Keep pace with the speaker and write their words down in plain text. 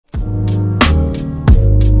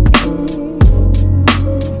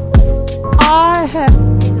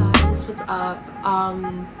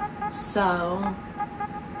up. So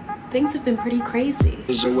things have been pretty crazy.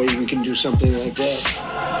 Is there a way we can do something like that?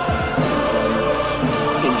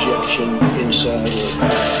 Injection inside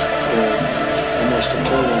or almost a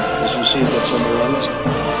killing, as you see that's on the lens.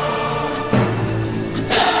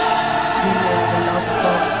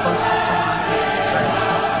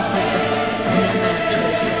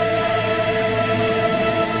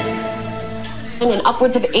 And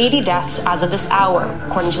upwards of 80 deaths as of this hour,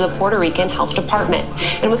 according to the Puerto Rican Health Department.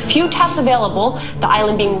 And with few tests available, the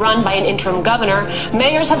island being run by an interim governor,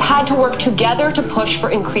 mayors have had to work together to push for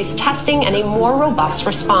increased testing and a more robust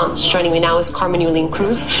response. Joining me now is Carmen Yulín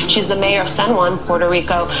Cruz. She's the mayor of San Juan, Puerto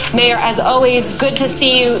Rico. Mayor, as always, good to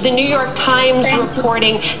see you. The New York Times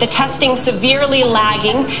reporting the testing severely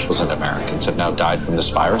lagging. Thousands of Americans have now died from this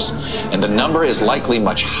virus, and the number is likely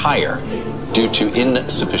much higher due to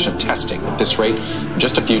insufficient testing. At this rate, in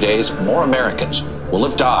just a few days, more Americans will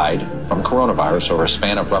have died from coronavirus over a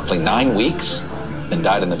span of roughly 9 weeks than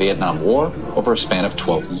died in the Vietnam War over a span of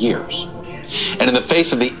 12 years. And in the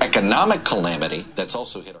face of the economic calamity that's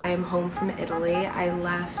also hit our... I am home from Italy. I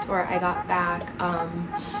got back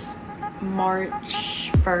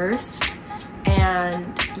March 1st,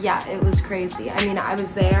 and yeah, it was crazy. I mean, I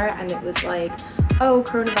was there and it was like, oh,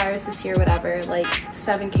 coronavirus is here, whatever, like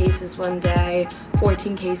 7 cases one day,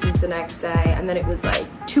 14 cases the next day, and then it was like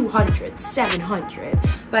 200, 700.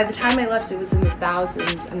 By the time I left, it was in the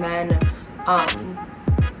thousands. And then I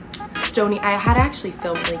had actually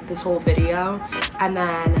filmed like this whole video, and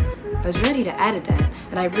then I was ready to edit it,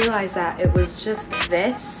 and I realized that it was just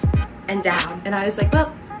this and down, and I was like,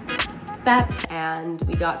 well, and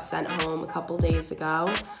we got sent home a couple days ago.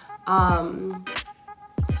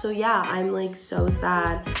 So yeah, I'm like so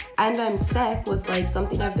sad, and I'm sick with like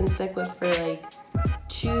something I've been sick with for like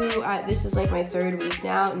this is like my 3rd week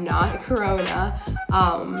now, not corona.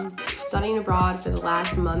 Studying abroad for the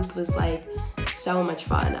last month was like so much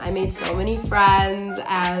fun. I made so many friends,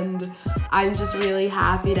 and I'm just really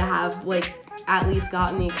happy to have like at least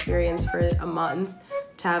gotten the experience for a month,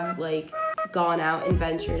 to have like gone out and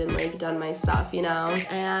ventured and like done my stuff, you know?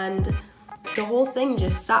 And the whole thing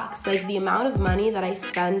just sucks. Like the amount of money that I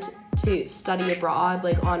spent to study abroad,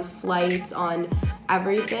 like on flights, on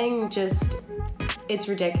everything, just, it's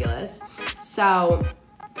ridiculous. So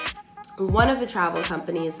one of the travel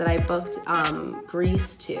companies that I booked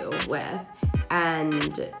Greece with,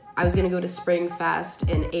 and I was gonna go to Spring Fest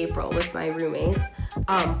in April with my roommates,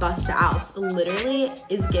 Bus to Alps, literally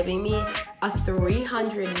is giving me a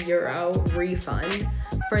 €300 refund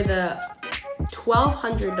for the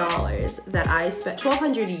 €1,200 that I spent,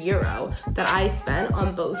 €1,200 that I spent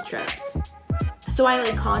on both trips. So I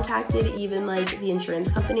like contacted even like the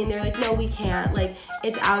insurance company, and they're like, no, we can't, like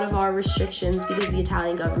it's out of our restrictions because the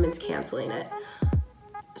Italian government's canceling it.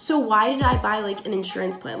 So why did I buy like an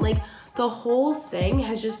insurance plan? Like the whole thing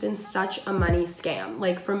has just been such a money scam,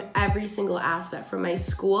 like from every single aspect, from my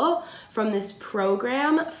school, from this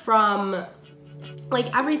program, from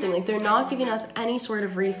like everything. Like they're not giving us any sort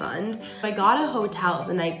of refund. I got a hotel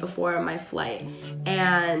the night before my flight,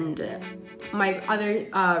 and my other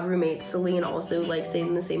roommate Celine also like stayed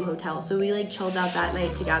in the same hotel, so we like chilled out that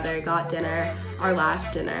night together, got dinner, our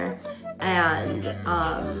last dinner, and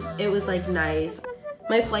it was like nice.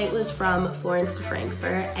 My flight was from Florence to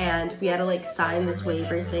Frankfurt, and we had to like sign this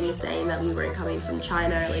waiver thing saying that we weren't coming from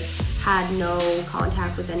China, or like had no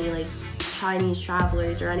contact with any like Chinese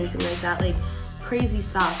travelers or anything like that, like crazy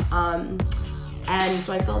stuff. And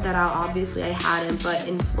so I filled that out. Obviously I hadn't, but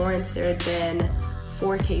in Florence there had been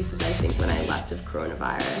 4 cases, I think, when I left of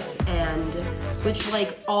coronavirus, and which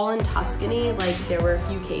like all in Tuscany, like there were a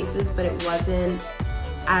few cases, but it wasn't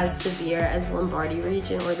as severe as the Lombardy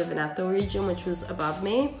region or the Veneto region, which was above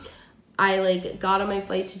me. I like got on my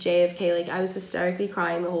flight to JFK, like I was hysterically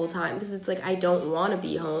crying the whole time because it's like I don't want to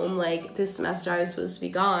be home. Like this semester I was supposed to be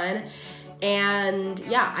gone. And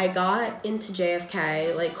yeah, I got into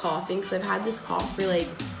JFK like coughing because I've had this cough for like,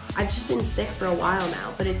 I've just been sick for a while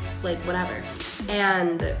now, but it's like whatever.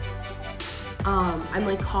 And I'm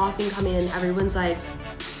like coughing, coming in, everyone's like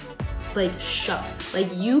shut. Like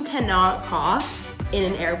you cannot cough in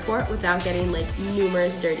an airport without getting like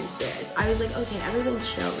numerous dirty stares. I was like, okay, everyone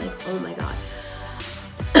chill, like, oh my God.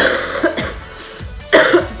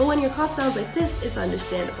 But when your cough sounds like this, it's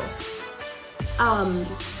understandable.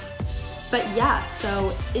 But yeah,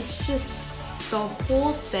 so it's just, the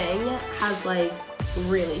whole thing has like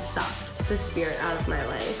really sucked the spirit out of my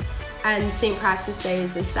life. And St. Praxis Day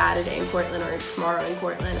is this Saturday in Portland, or tomorrow in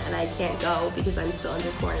Portland, and I can't go because I'm still under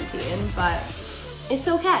quarantine, but it's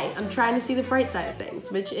okay. I'm trying to see the bright side of things,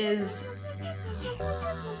 which is...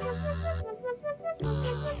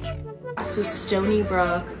 so Stony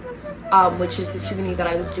Brook, which is the SUNY that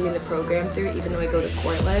I was doing the program through, even though I go to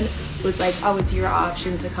Cortland, was like, oh, it's your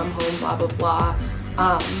option to come home, blah, blah, blah.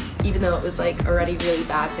 Even though it was like already really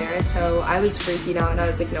bad there. So I was freaking out and I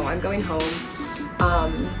was like, no, I'm going home.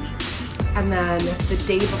 And then the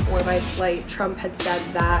day before my flight, Trump had said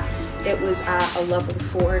that it was at a level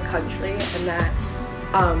 4 country and that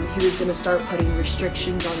he was gonna start putting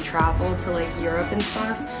restrictions on travel to like Europe and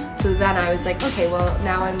stuff. So then I was like, okay, well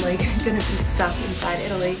now I'm like gonna be stuck inside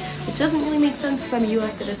Italy, which doesn't really make sense because I'm a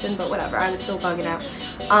US citizen, but whatever, I was still bugging out.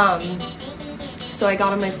 So I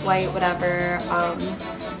got on my flight, whatever,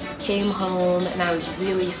 came home and I was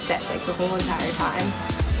really sick like the whole entire time.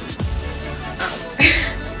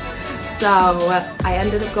 So I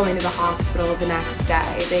ended up going to the hospital the next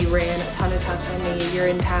day. They ran a ton of tests on me,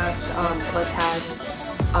 urine test, blood test,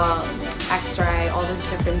 x-ray, all this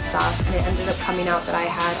different stuff, and it ended up coming out that I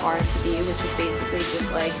had RSV, which is basically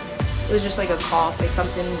just like, it was just like a cough, like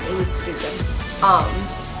something, it was stupid.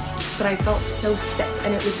 But I felt so sick,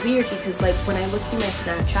 and it was weird because like when I looked through my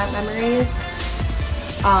Snapchat memories,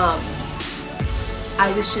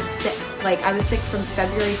 I was just sick. Like I was sick from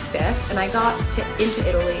February 5th, and I got into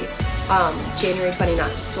Italy January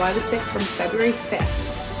 29th. So I was sick from February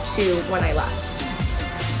 5th to when I left.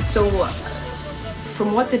 So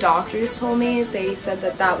from what the doctors told me, they said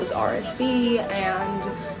that that was RSV and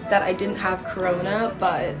that I didn't have corona,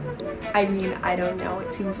 but I mean, I don't know,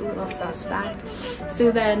 it seems a little suspect.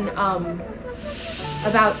 So then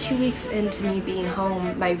about 2 weeks into me being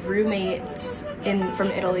home, my roommates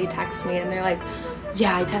from Italy text me and they're like,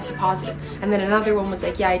 yeah, I tested positive. And then another one was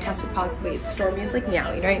like, yeah, I tested positive. Wait, Stormy is like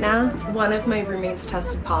meowing right now. One of my roommates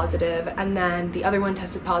tested positive and then the other one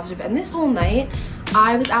tested positive. And this whole night,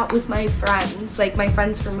 I was out with my friends, like my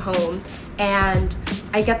friends from home. And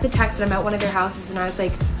I get the text and I'm at one of their houses and I was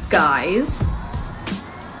like, guys,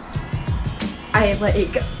 my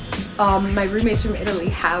roommates from Italy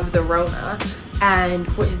have the Rona. And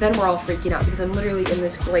then we're all freaking out because I'm literally in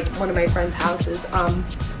this, like one of my friends' houses.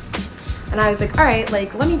 And I was like, all right,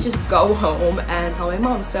 like, let me just go home and tell my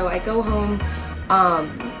mom. So I go home,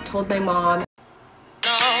 told my mom.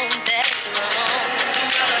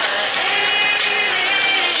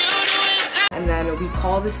 And then we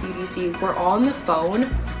call the CDC. We're on the phone,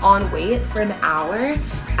 on wait for an hour.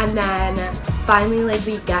 And then finally, like,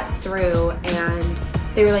 we get through and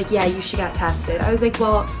they were like, yeah, you should get tested. I was like,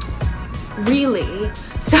 well, really?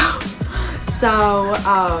 So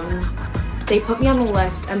they put me on the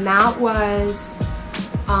list, and that was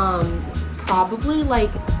probably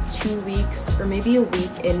like 2 weeks or maybe a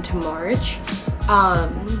week into March.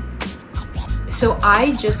 So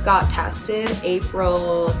I just got tested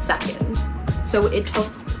April 2nd. So it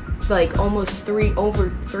took like almost over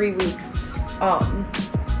 3 weeks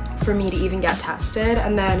for me to even get tested.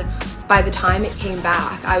 And then by the time it came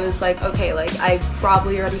back, I was like, okay, like I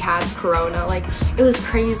probably already had corona. Like it was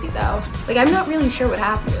crazy though. Like I'm not really sure what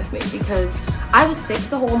happened with me because I was sick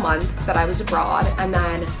the whole month that I was abroad, and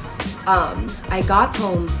then I got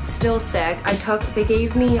home still sick. They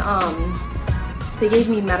gave me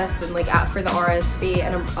medicine like for the RSV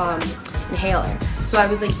and inhaler. So I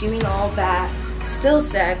was like doing all that, still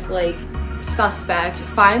sick, like suspect.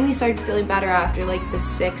 Finally started feeling better after like the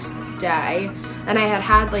 6th day. And I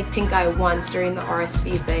had like pink eye once during the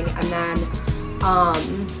RSV thing, and then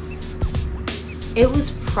it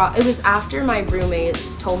was after my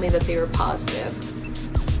roommates told me that they were positive.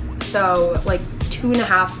 So like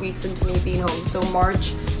 2.5 weeks into me being home, so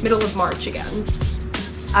middle of March again,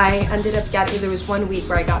 I ended up there was 1 week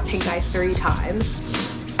where I got pink eye 3 times,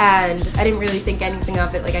 and I didn't really think anything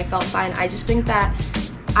of it. Like I felt fine. I just think that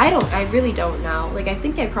I really don't know. Like I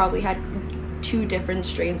think I probably had 2 different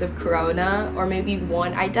strains of corona, or maybe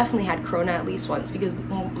 1. I definitely had corona at least once because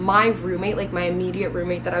my roommate, like my immediate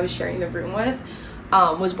roommate that I was sharing the room with,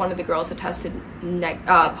 was one of the girls that tested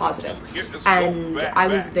positive. And I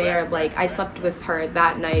was there, like I slept with her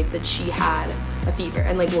that night that she had a fever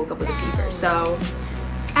and like woke up with a fever. So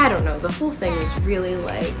I don't know, the whole thing is really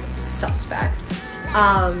like suspect.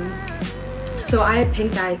 So I had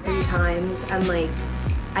pink eye 3 times, and like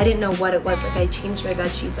I didn't know what it was. Like I changed my bed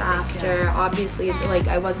sheets after. Obviously, it's like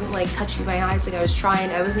I wasn't like touching my eyes. Like I was trying.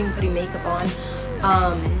 I wasn't even putting makeup on.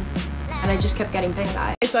 And I just kept getting pink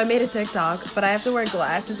eye. So I made a TikTok, but I have to wear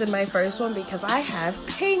glasses in my first one because I have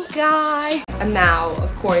pink eye. And now,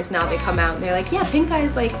 of course, now they come out and they're like, yeah, pink eye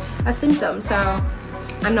is like a symptom. So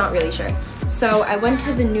I'm not really sure. So I went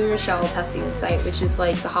to the New Rochelle testing site, which is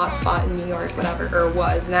like the hot spot in New York, whatever, or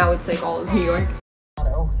was. Now it's like all of New York.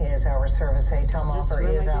 Is our service. Hey, Tom Offer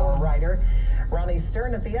is our writer. Ronnie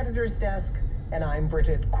Stern at the editor's desk. And I'm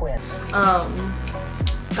Bridget Quinn.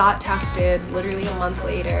 Got tested literally a month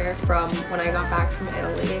later from when I got back from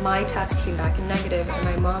Italy. My test came back negative and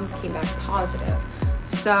my mom's came back positive.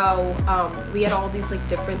 So we had all these like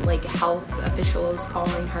different like health officials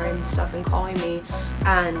calling her and stuff and calling me,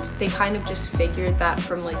 and they kind of just figured that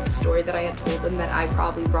from like the story that I had told them that I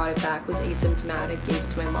probably brought it back was asymptomatic, gave it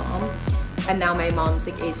to my mom, and now my mom's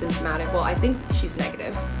like asymptomatic. Well, I think she's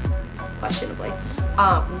negative, questionably.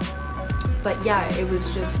 But yeah, it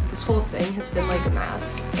was just, this whole thing has been like a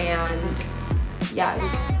mess, and yeah, it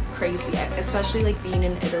was crazy, especially like being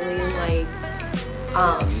in Italy. Like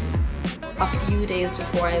a few days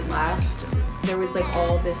before I left, there was like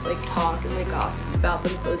all this like talk and like gossip about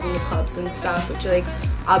them closing the clubs and stuff, which like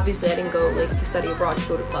obviously I didn't go like to study abroad to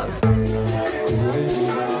go to clubs.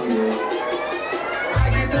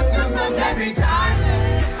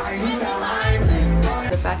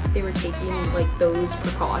 The fact that they were taking like those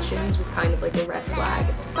precautions was kind of like a red flag.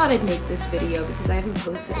 I thought I'd make this video because I haven't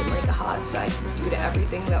posted in like a hot sec due to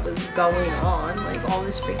everything that was going on, like all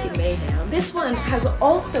this freaking mayhem. This one has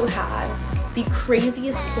also had the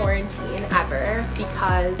craziest quarantine ever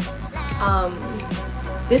because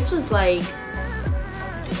this was like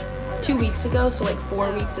 2 weeks ago, so like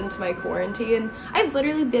 4 weeks into my quarantine. I've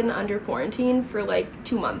literally been under quarantine for like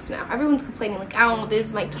 2 months now. Everyone's complaining like, oh, this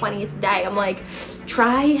is my 20th day. I'm like,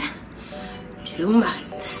 try 2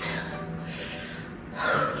 months.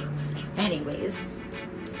 Anyways,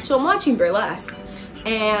 so I'm watching burlesque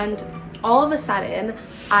and all of a sudden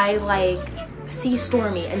I like see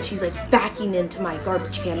Stormy and she's like backing into my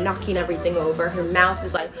garbage can, knocking everything over. Her mouth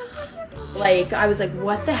is like I was like,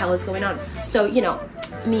 what the hell is going on? So, you know,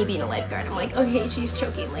 me being a lifeguard, I'm like, okay, she's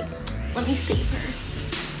choking, like, let me save her.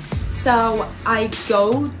 So I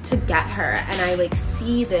go to get her and I like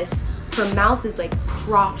see this, her mouth is like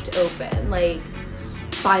propped open, like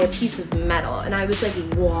by a piece of metal. And I was like,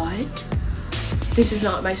 what? This is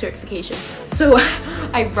not my certification. So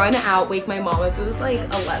I run out, wake my mom up. It was like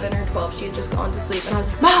 11 or 12. She had just gone to sleep and I was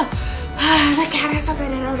like, Mom, the cat has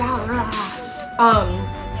something in her mouth.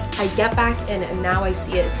 I get back in and now I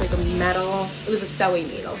see it. It's like a metal, it was a sewing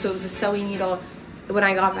needle. So it was a sewing needle. When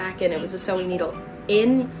I got back in, it was a sewing needle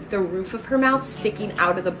in the roof of her mouth, sticking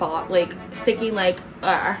out of the bot, like sticking like,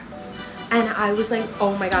 and I was like,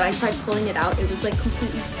 oh my God, I tried pulling it out. It was like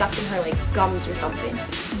completely stuck in her like gums or something.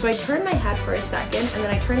 So I turned my head for a second and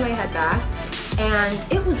then I turned my head back and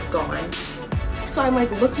it was gone. So I'm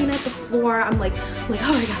like looking at the floor. I'm like, oh my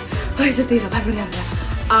God, what is this thing?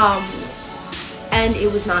 And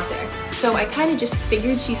it was not there. So I kind of just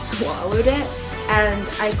figured she swallowed it, and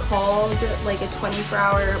I called like a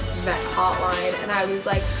 24-hour vet hotline and I was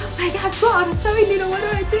like, I got swallowed a sewing needle, what do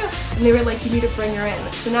I do? And they were like, you need to bring her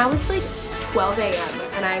in. So now it's like 12 a.m.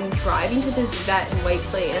 and I'm driving to this vet in White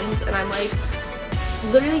Plains and I'm like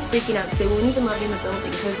literally freaking out because they won't even let me in the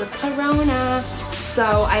building because of Corona.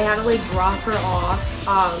 So I had to like drop her off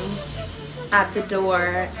at the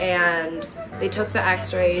door and they took the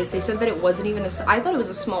x-rays. They said that it wasn't even I thought it was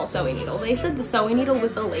a small sewing needle. They said the sewing needle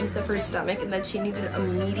was the length of her stomach and that she needed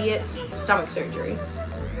immediate stomach surgery.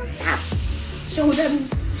 Yeah. Show them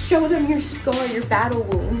your scar, your battle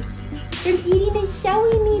wound. They're eating a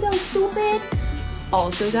sewing needle, stupid.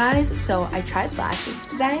 Also guys, so I tried lashes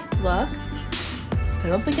today. Look, I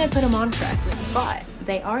don't think I put them on correctly, but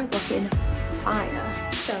they are looking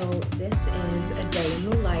fire. So this is a day in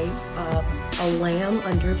the life of a lamb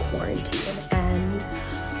under quarantine, and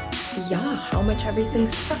yeah, how much everything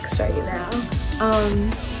sucks right now.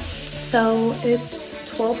 So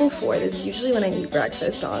it's 12:04. This is usually when I eat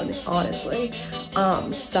breakfast, honestly.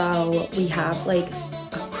 So we have like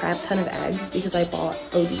a crap ton of eggs because I bought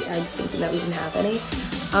OD eggs thinking that we didn't have any.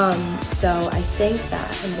 So I think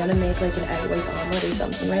that I'm gonna make like an egg white omelet or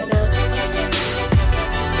something right now.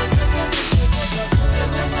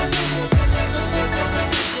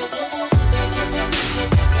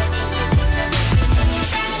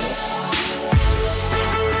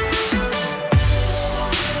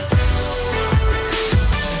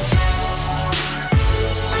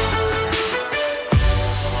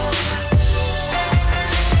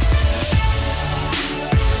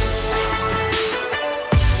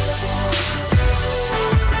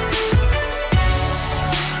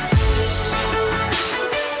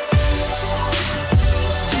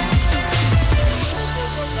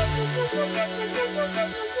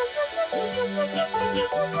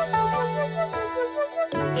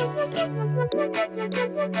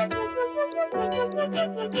 Guys,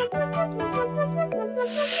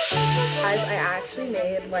 I actually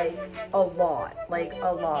made like a lot.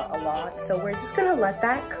 So we're just gonna let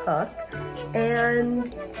that cook and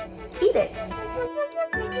eat it.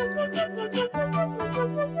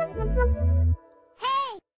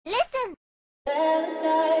 Hey, listen!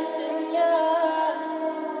 Paradise in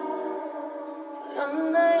yours, but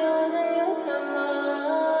I'm not yours and you're not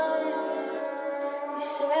mine. You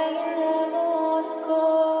say you never wanna go,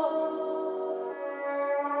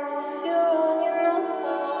 but if you're on your own,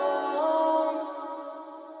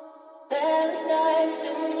 paradise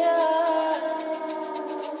in yours,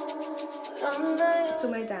 but I'm not yours. So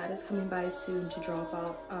my dad is coming by soon to drop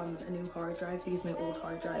off a new hard drive because my old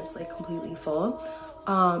hard drive's like completely full.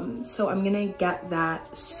 So I'm gonna get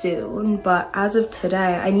that soon, but as of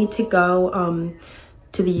today I need to go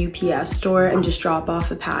to the UPS store and just drop off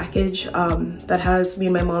a package that has me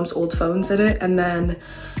and my mom's old phones in it, and then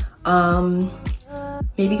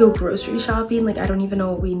maybe go grocery shopping. Like I don't even know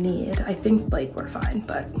what we need. I think like we're fine,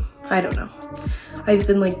 but I don't know. I've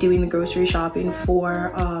been like doing the grocery shopping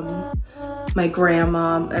for my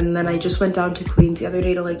grandma, and then I just went down to Queens the other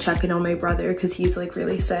day to like check in on my brother because he's like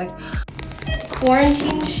really sick.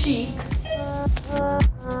 Quarantine chic.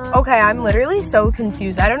 Okay, I'm literally so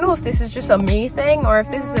confused. I don't know if this is just a me thing or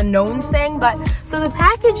if this is a known thing, but so the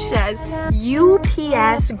package says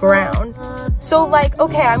UPS ground. So like,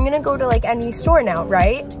 okay, I'm gonna go to like any store now,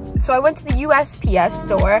 right? So I went to the USPS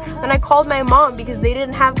store and I called my mom because they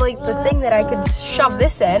didn't have like the thing that I could shove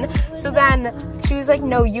this in. So then she was like,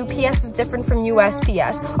 no, UPS is different from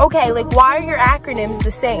USPS. Okay, like why are your acronyms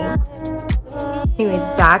the same? Anyways,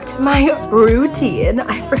 back to my routine.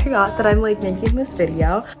 I forgot that I'm like making this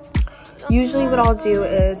video. Usually what I'll do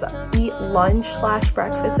is eat lunch /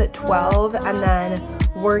 breakfast at 12 and then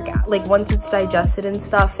work like once it's digested and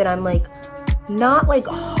stuff and I'm like not like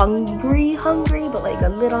hungry, but like a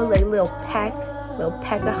little peck of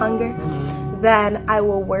hunger. Then I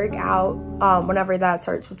will work out whenever that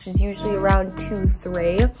starts, which is usually around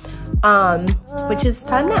 2-3, which is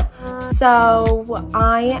time now. So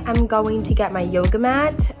I am going to get my yoga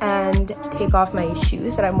mat and take off my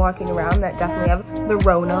shoes that I'm walking around that definitely have the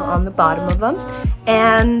Rona on the bottom of them,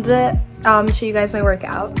 and show you guys my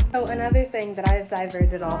workout. So another thing that I've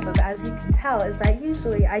diverted off of, as you can tell, is that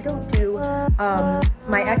usually I don't do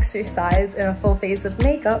my exercise in a full face of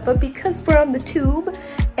makeup, but because we're on the tube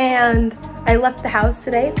and I left the house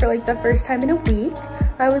today for like the first time in a week,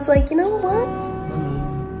 I was like, you know what?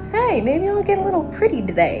 Hey, maybe I'll get a little pretty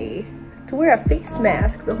today to wear a face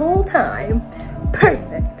mask the whole time.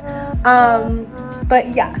 Perfect. But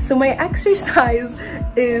yeah, so my exercise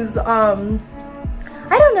is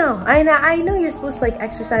I don't know. I know you're supposed to like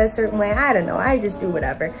exercise a certain way. I don't know. I just do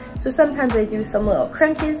whatever. So sometimes I do some little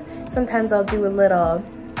crunches. Sometimes I'll do a little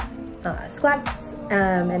squats,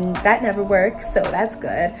 and that never works, so that's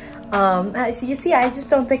good. So you see, I just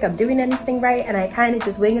don't think I'm doing anything right, and I kind of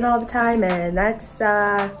just wing it all the time, and that's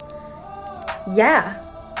yeah,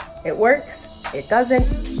 it works. It doesn't.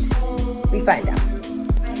 We find out. I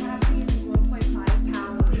have these 1.5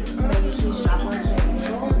 pound weights that I usually strap on my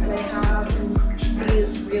ankles, and I have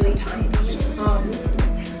these really tiny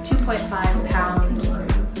 2.5 pound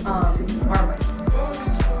arm weights.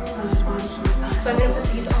 So I'm gonna put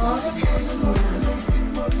these on,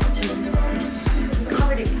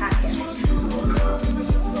 covered in cat hair.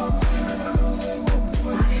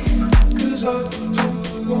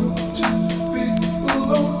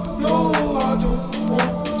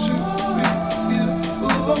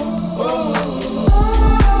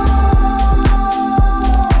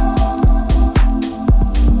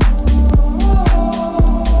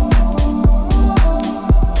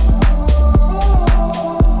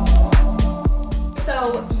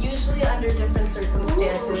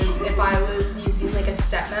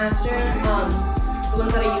 The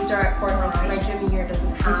ones that I use are at Cornwall because my gym here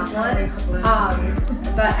doesn't have one.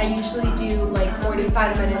 But I usually do like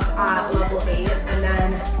 45 minutes at level 8, and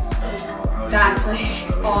then that's like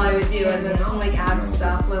all I would do, and then some like ab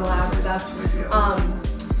stuff, little ab stuff.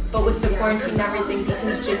 But with the quarantine and everything,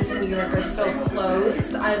 because gyms in New York are so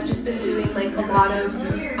closed, I've just been doing like a lot of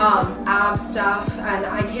ab stuff, and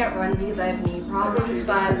I can't run because I have knee problems,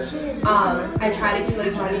 but I try to do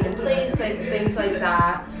like running in place, like things like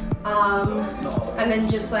that. And then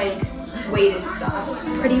just like weighted stuff.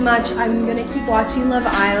 Pretty much I'm gonna keep watching Love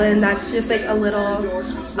Island. That's just like a little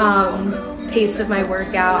taste of my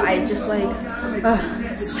workout. I just like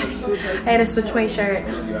I'm sweating. I had to switch my shirt.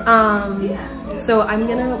 So I'm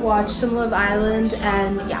gonna watch some Love Island,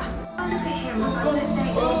 and yeah.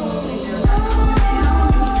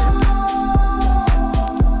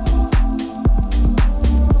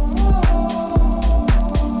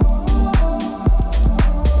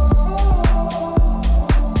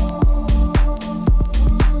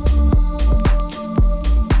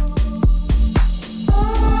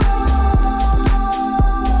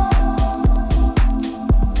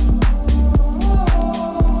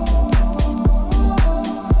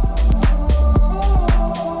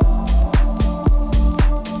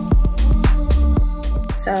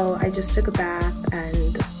 I just took a bath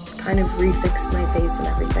and kind of refixed my face and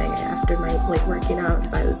everything after my like working out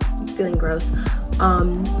because I was feeling gross.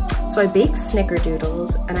 So I baked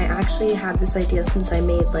snickerdoodles, and I actually had this idea since I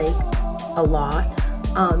made like a lot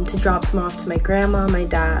to drop some off to my grandma, my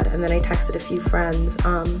dad, and then I texted a few friends.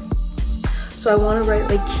 So I want to write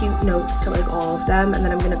like cute notes to like all of them, and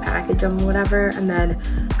then I'm gonna package them or whatever, and then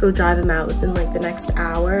go drive them out within like the next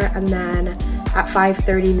hour. And then at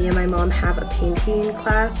 5:30, me and my mom have a painting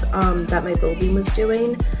class that my building was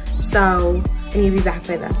doing. So I need to be back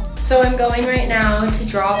by then. So I'm going right now to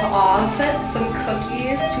drop off some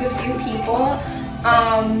cookies to a few people.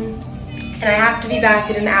 And I have to be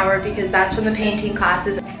back in an hour because that's when the painting class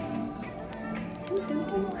is.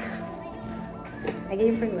 I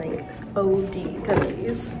gave her like OD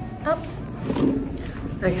cookies. Oh.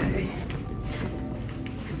 Okay.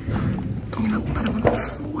 I'm gonna put them on the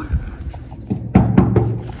floor.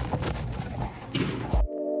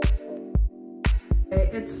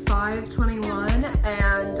 It's 5:21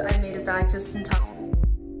 and I made it back just in time.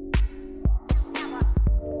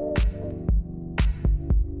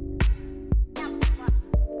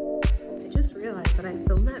 I just realized that I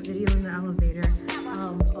filmed that video in the elevator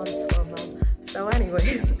on slow-mo. So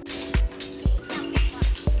anyways.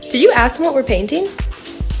 Did you ask them what we're painting?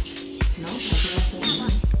 No.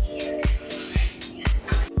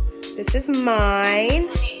 This is mine.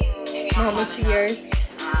 Mom, what's yours?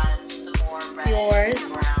 It's yours.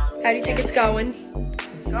 How do you think it's going?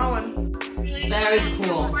 It's going. Very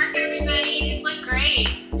cool. Work, everybody. These look great.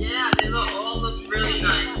 Yeah, they all look really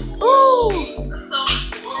nice. Ooh! So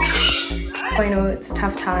cool. I know it's a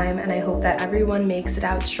tough time, and I hope that everyone makes it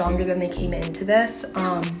out stronger than they came into this.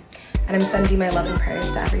 And I'm sending my love and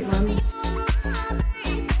prayers to everyone.